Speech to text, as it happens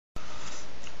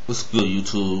What's good,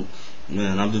 YouTube?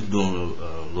 Man, I'm just doing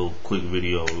a little quick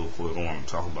video real quick. I want to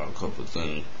talk about a couple of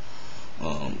things. You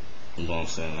know what I'm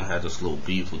saying? I had this little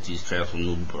beef with these cats from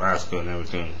Nebraska and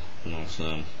everything. You know what I'm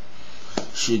saying?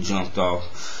 Shit jumped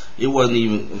off. It wasn't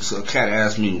even, so a cat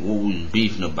asked me what we was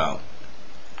beefing about.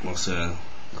 You know what I'm saying?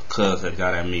 Because that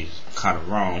got at me kind of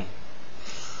wrong.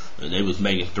 And they was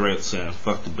making threats saying,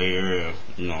 fuck the Bay Area,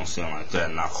 you know what I'm saying, like that.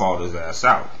 And I called his ass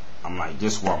out. I'm like,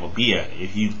 this is where I'm going to be at.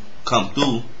 If you come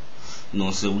through, you know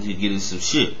what I'm saying, we can get in some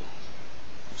shit.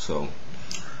 So,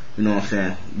 you know what I'm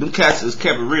saying? Them cats just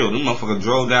kept it real. Them motherfuckers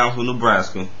drove down from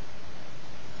Nebraska.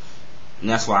 And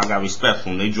that's why I got respect for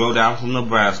them. They drove down from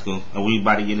Nebraska and we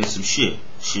about to get in some shit.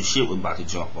 Shit was about to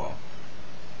jump off.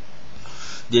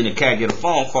 Then the cat get a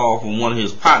phone call from one of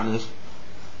his partners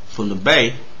from the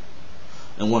Bay.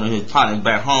 And one of his partners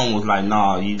back home was like,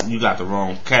 nah, you got the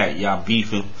wrong cat. Y'all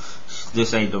beefing.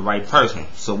 This ain't the right person.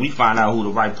 So we find out who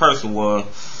the right person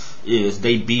was. Is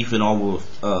they beefing over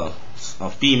a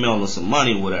female or some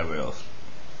money or whatever else.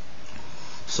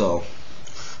 So,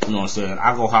 you know what I'm saying?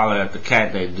 I go holler at the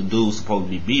cat that the dude's supposed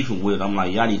to be beefing with. I'm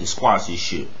like, y'all need to squash this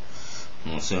shit. You know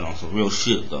what I'm saying? On some real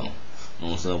shit though. You know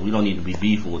what I'm saying? We don't need to be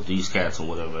beefing with these cats or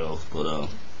whatever else. But, you know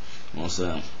what I'm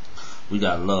saying? We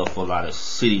got love for a lot of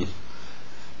cities.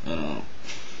 And,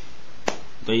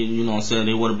 they, you know what I'm saying,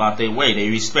 they went about their way.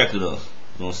 They respected us.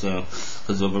 You know what I'm saying?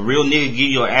 Because if a real nigga give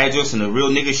you an address and a real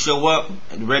nigga show up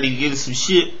and ready to get some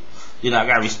shit, then I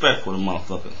got respect for the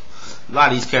motherfucker. A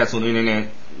lot of these cats on the internet,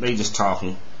 they just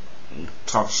talking.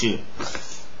 Talk shit.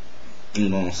 You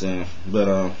know what I'm saying?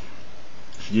 But,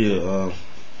 yeah,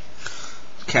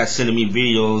 cats sending me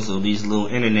videos of these little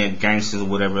internet gangsters or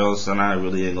whatever else, and I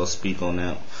really ain't gonna speak on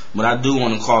that. But I do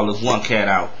want to call this one cat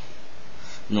out.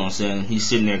 You know what I'm saying? He's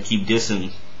sitting there keep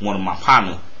dissing one of my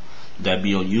partners that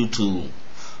be on YouTube,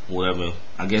 whatever.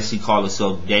 I guess he called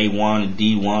himself Day One,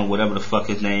 D1, whatever the fuck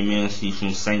his name is. He's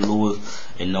from St. Louis.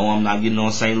 And no, I'm not getting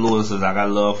on St. Louis because I got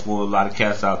love for a lot of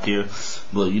cats out there.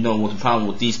 But you know what the problem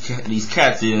with these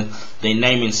cats is? They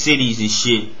naming cities and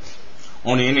shit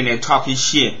on the internet, talking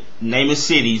shit, naming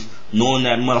cities, knowing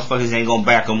that motherfuckers ain't gonna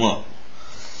back them up.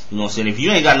 You know what I'm saying? If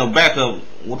you ain't got no backup,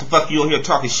 what the fuck you on here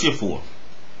talking shit for?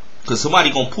 Cause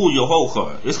somebody gonna pull your whole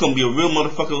card. It's gonna be a real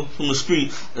motherfucker from the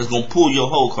street that's gonna pull your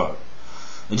whole card.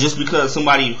 And just because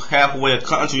somebody halfway a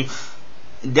country,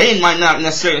 they might not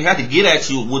necessarily have to get at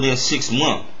you within 6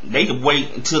 months. They could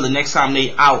wait until the next time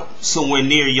they out somewhere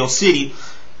near your city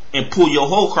and pull your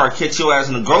whole card, catch your ass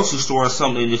in the grocery store or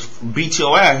something, and just beat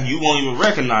your ass. You won't even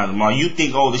recognize them. Or you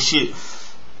think, oh, the shit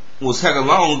was hecka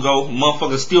long ago,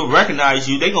 motherfuckers still recognize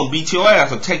you, they gonna beat your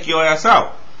ass or take your ass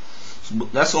out.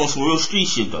 That's on some real street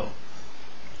shit though.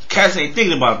 Cats ain't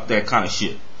thinking about that kind of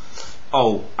shit.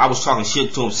 Oh, I was talking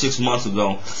shit to him 6 months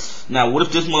ago. Now what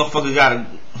if this motherfucker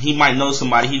he might know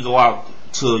somebody, he go out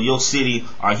to your city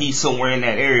or he's somewhere in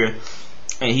that area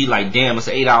and he like, damn, it's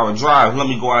an 8-hour drive, let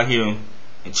me go out here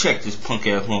and check this punk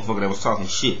ass motherfucker that was talking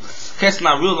shit. Cats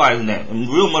not realizing that. And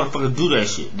real motherfuckers do that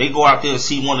shit. They go out there and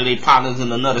see one of their partners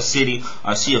in another city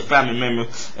or see a family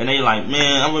member and they like,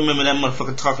 man, I remember that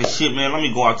motherfucker talking shit, man, let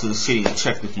me go out to the city and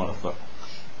check this motherfucker.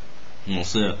 You know what I'm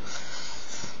saying?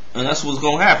 And that's what's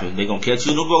gonna happen. They gonna catch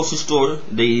you in the grocery store,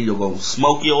 they either gonna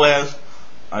smoke your ass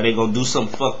or they gonna do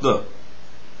something fucked up.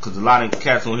 Cause a lot of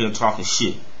cats on here talking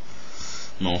shit.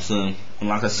 You know what I'm saying? And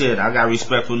like I said, I got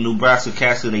respect for Nebraska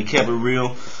cats, they kept it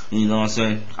real. You know what I'm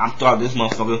saying? I thought this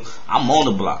motherfucker, I'm on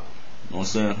the block. You know what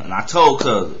I'm saying? And I told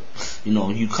cuz, you know,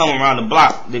 you come around the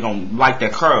block, they gonna like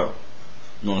that curve.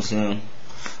 You know what I'm saying?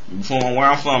 From where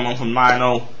I'm from 90. You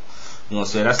know what I'm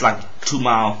saying? That's like a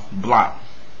 2-mile block.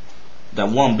 That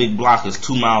one big block is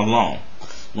 2 miles long. You know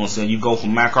what I'm saying? You go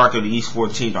from MacArthur to East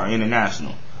 14th or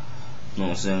International. You know what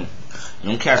I'm saying?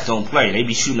 And them cats don't play. They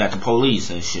be shooting at the police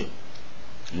and shit.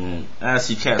 I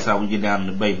see cats how we get down in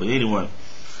the Bay, but anyway,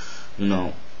 you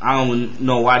know, I don't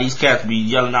know why these cats be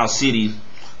yelling out cities,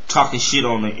 talking shit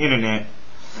on the internet,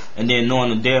 and then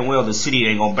knowing the damn well the city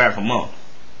ain't gonna back them up.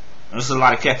 There's a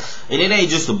lot of cats, and it ain't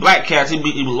just the black cats. It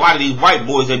be a lot of these white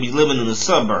boys that be living in the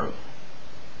suburbs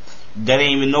that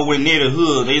ain't even nowhere near the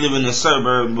hood. They live in the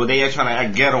suburbs, but they are trying to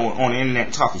act ghetto on the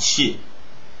internet talking shit.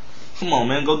 Come on,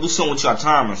 man, go do something with your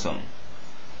time or something.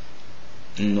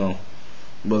 You know,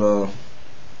 but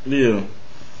yeah,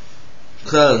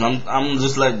 cause I'm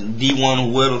just like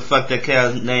D1, whoever the fuck that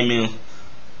cat's name is.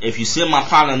 If you send my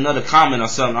partner another comment or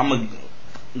something, I'm gonna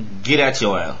get at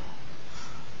your ass.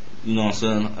 You know what I'm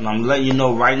saying? And I'm letting you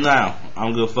know right now, I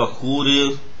don't give a fuck who it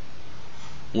is,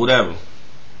 whatever.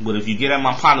 But if you get at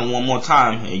my partner one more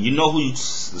time, and you know who you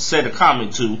said a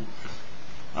comment to,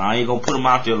 I ain't gonna put him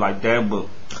out there like that, but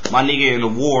my nigga in the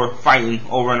war fighting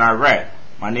over in Iraq.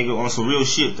 My nigga, on some real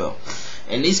shit though.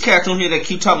 And these cats on here that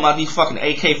keep talking about these fucking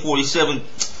AK-47,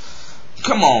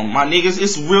 come on, my niggas,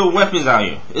 it's real weapons out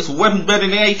here. It's weapons better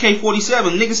than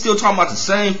AK-47. Niggas still talking about the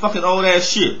same fucking old ass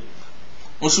shit.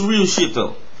 On some real shit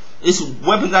though. It's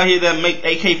weapons out here that make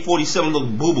AK-47 look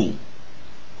boo-boo.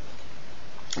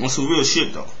 On some real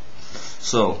shit though.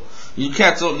 So, these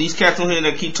cats on here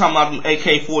that keep talking about them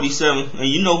AK-47, and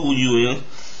you know who you is.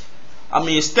 I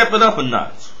mean, step it up a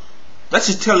notch. That's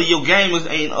just telling your gamers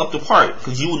ain't up to par,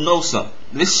 because you would know something.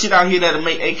 This shit out here that'll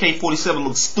make AK-47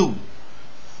 look stupid.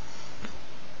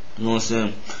 You know what I'm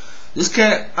saying? This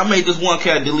cat, I made this one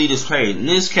cat delete his page, and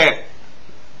this cat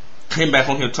came back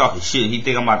on here talking shit. He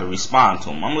think I'm about to respond to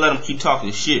him. I'm gonna let him keep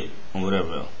talking shit or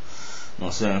whatever else. You know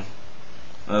what I'm saying?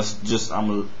 I'm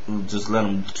gonna just let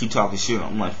him keep talking shit.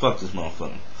 I'm like, fuck this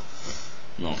motherfucker.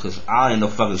 You know, cause I end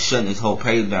up fucking shutting his whole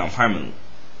page down permanently.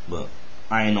 But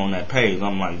I ain't on that page.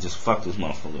 I'm like, just fuck this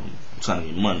motherfucker. I'm trying to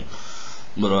get money.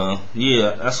 But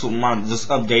yeah, that's what my just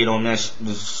update on that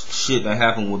this shit that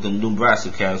happened with them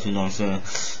Nebraska cats. You know what I'm saying?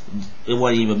 It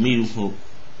wasn't even me who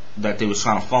that they was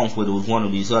trying to funk with. It was one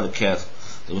of these other cats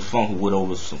that was funking with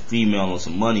over some female and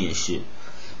some money and shit.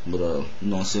 But you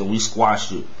know what I'm saying? We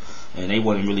squashed it, and they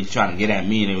wasn't really trying to get at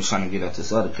me. They was trying to get at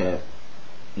this other cat.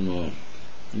 You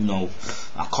know,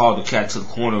 I called the cat to the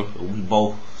corner. We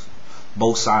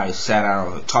both sides sat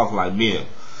out and talked like men.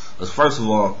 Because first of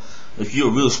all, if you're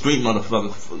a real street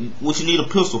motherfucker, what you need a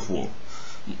pistol for?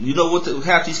 You know what?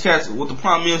 Half these cats, what the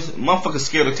problem is, motherfuckers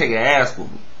scared to take an ass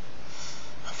whooping.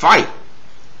 Fight.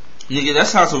 Nigga,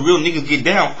 that's how some real niggas get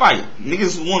down. Fight.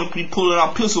 Niggas want to be pulling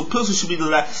out pistol. Pistol should be the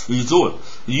last resort.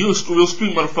 If you're a real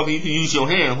street motherfucker, you can use your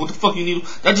hand. What the fuck you need?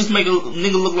 That just make a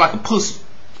nigga look like a pussy.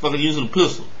 Fucking using a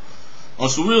pistol. On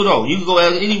some real though, you can go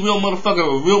ask any real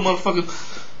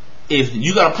motherfucker, if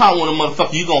you got a problem with a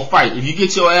motherfucker, you gonna fight. If you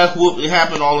get your ass whooped, it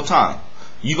happen all the time.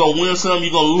 You gonna win some,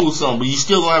 you gonna lose some, but you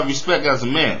still gonna have respect as a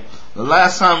man. The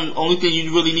last time, only thing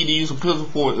you really need to use a pistol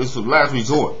for is the last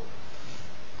resort.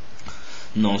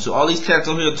 You know, so all these cats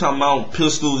on here talking about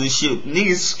pistols and shit,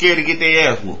 niggas scared to get their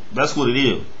ass whooped. That's what it is.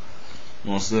 You know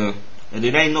what I'm saying? And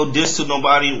it ain't no diss to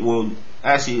nobody. Well,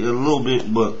 actually a little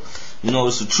bit, but you know,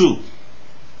 it's the truth.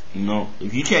 You know,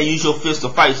 if you can't use your fist to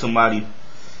fight somebody,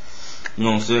 you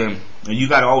know what I'm saying, and you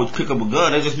gotta always pick up a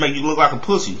gun, that just make you look like a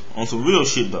pussy. On some real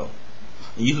shit though.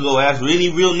 And you can go ask any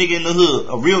real nigga in the hood.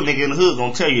 A real nigga in the hood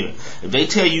gonna tell you that. If they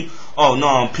tell you, oh no,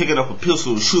 I'm picking up a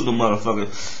pistol to shoot the motherfucker,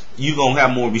 you gonna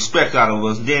have more respect out of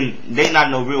us. Then they not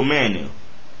no real man there.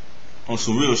 On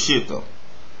some real shit though.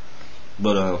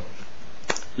 But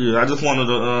yeah, I just wanted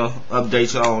to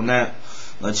update y'all on that.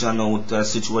 Let y'all know what that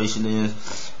situation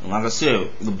is. And like I said,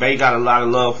 the Bay got a lot of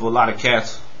love for a lot of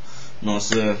cats. You know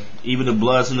what I'm saying? Even the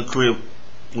Bloods in the crib,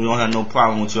 we don't have no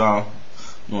problem with y'all.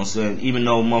 You know what I'm saying? Even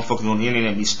though motherfuckers on the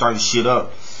internet be starting shit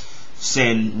up,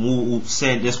 saying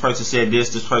this person said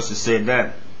this person said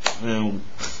that. And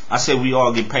I said we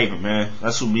all get paper, man.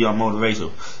 That should be our motivation.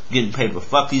 Getting paper.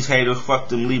 Fuck these haters. Fuck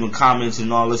them leaving comments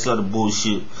and all this other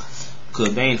bullshit.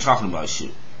 Cause they ain't talking about shit.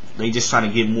 They just trying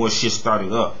to get more shit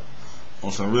started up.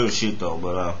 On some real shit though.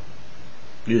 But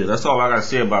yeah, that's all I gotta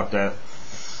say about that.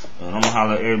 I'm gonna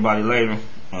holler at everybody later.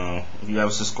 If you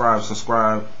haven't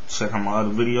subscribe. Check out my other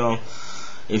video.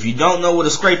 If you don't know what a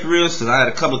scraper is, because I had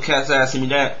a couple of cats asking me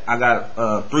that, I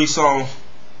got 3 songs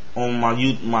on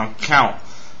my account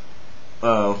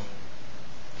from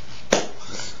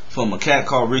a cat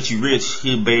called Richie Rich.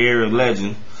 He's a Bay Area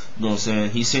legend. You know what I'm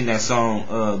saying? He sing that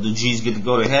song, The G's Get to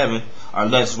Go to Heaven, or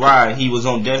Let's Ride. He was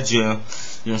on Def Jam. You know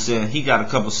what I'm saying? He got a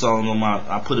couple songs on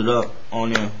I put it up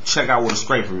on there. Check out what a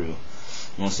scraper is. You know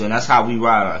what I'm saying? That's how we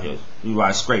ride out here. We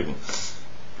ride scraping.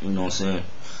 You know what I'm saying?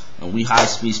 And we high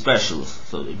speed specialists.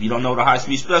 So if you don't know what a high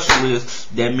speed specialist is,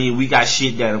 that means we got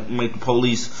shit that make the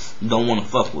police don't want to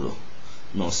fuck with them.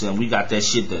 You know what I'm saying? We got that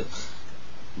shit that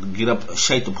get up,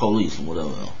 shake the police and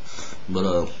whatever.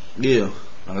 But yeah,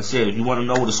 like I said, if you want to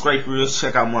know what a scraper is,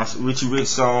 check out my Richie Rich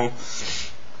song.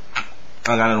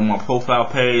 I got it on my profile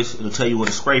page. It'll tell you what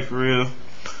a scraper is.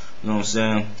 You know what I'm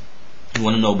saying? You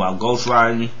want to know about ghost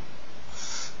riding? You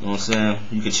know what I'm saying?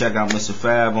 You can check out Mr.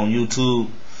 Fab on YouTube.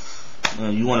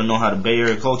 You want to know how the Bay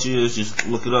Area culture is, just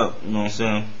look it up. You know what I'm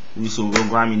saying? We some real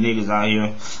grimy niggas out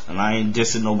here. And I ain't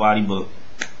dissing nobody, but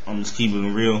I'm just keeping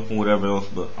it real or whatever else.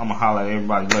 But I'm going to holler at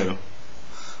everybody later.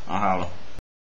 I'll holler.